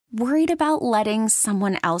Worried about letting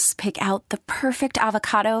someone else pick out the perfect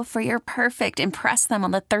avocado for your perfect impress them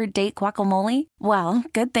on the third date guacamole? Well,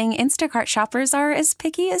 good thing Instacart shoppers are as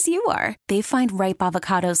picky as you are. They find ripe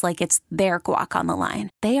avocados like it's their guac on the line.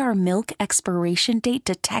 They are milk expiration date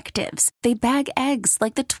detectives. They bag eggs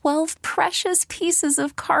like the 12 precious pieces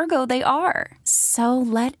of cargo they are. So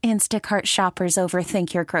let Instacart shoppers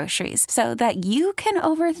overthink your groceries so that you can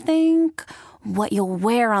overthink what you'll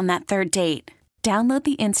wear on that third date. Download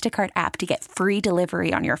the Instacart app to get free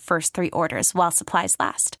delivery on your first 3 orders while supplies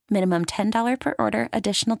last. Minimum $10 per order.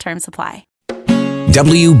 Additional terms apply.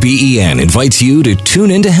 WBEN invites you to tune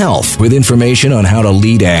into health with information on how to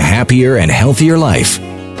lead a happier and healthier life.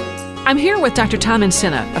 I'm here with Dr. Tom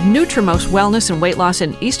Insina of Nutrimost Wellness and Weight Loss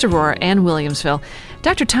in East Aurora and Williamsville.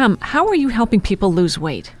 Dr. Tom, how are you helping people lose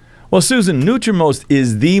weight? Well, Susan, Nutrimost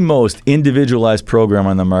is the most individualized program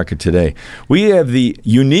on the market today. We have the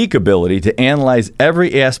unique ability to analyze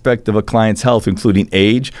every aspect of a client's health, including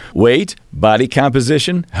age, weight, body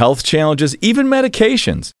composition, health challenges, even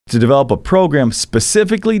medications, to develop a program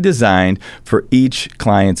specifically designed for each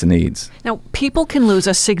client's needs. Now, people can lose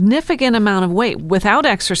a significant amount of weight without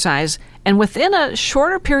exercise and within a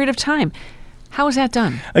shorter period of time. How is that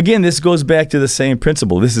done? Again, this goes back to the same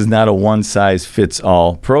principle. This is not a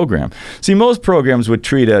one-size-fits-all program. See, most programs would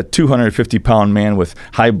treat a 250-pound man with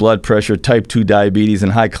high blood pressure, type 2 diabetes,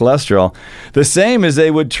 and high cholesterol the same as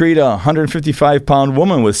they would treat a 155-pound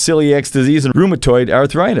woman with celiac disease and rheumatoid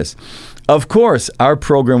arthritis. Of course, our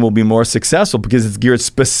program will be more successful because it's geared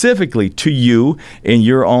specifically to you and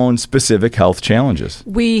your own specific health challenges.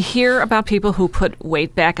 We hear about people who put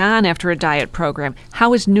weight back on after a diet program.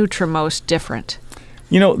 How is Nutrimost different?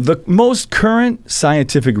 You know, the most current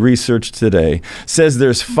scientific research today says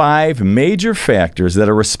there's 5 major factors that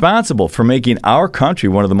are responsible for making our country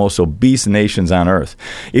one of the most obese nations on earth.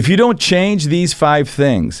 If you don't change these 5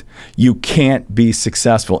 things, you can't be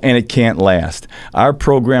successful and it can't last. Our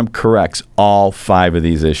program corrects all 5 of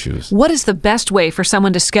these issues. What is the best way for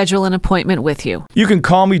someone to schedule an appointment with you? You can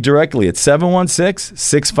call me directly at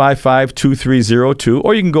 716-655-2302,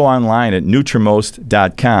 or you can go online at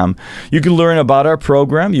Nutrimost.com. You can learn about our program.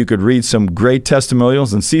 You could read some great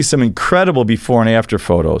testimonials and see some incredible before and after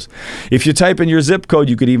photos. If you type in your zip code,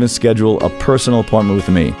 you could even schedule a personal appointment with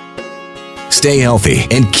me. Stay healthy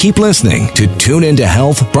and keep listening to Tune Into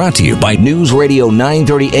Health, brought to you by News Radio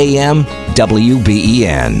 930 AM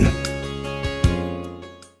WBEN.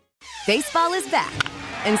 Baseball is back,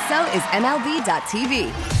 and so is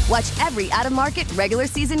MLB.tv. Watch every out-of-market regular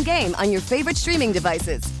season game on your favorite streaming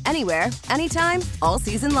devices, anywhere, anytime, all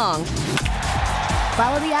season long.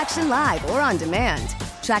 Follow the action live or on demand.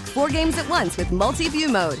 Track 4 games at once with multi-view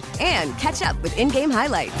mode and catch up with in-game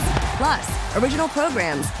highlights. Plus, original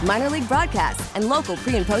programs, minor league broadcasts, and local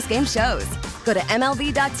pre- and post-game shows. Go to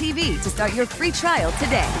MLB.tv to start your free trial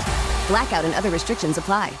today. Blackout and other restrictions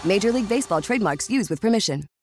apply. Major League Baseball trademarks used with permission.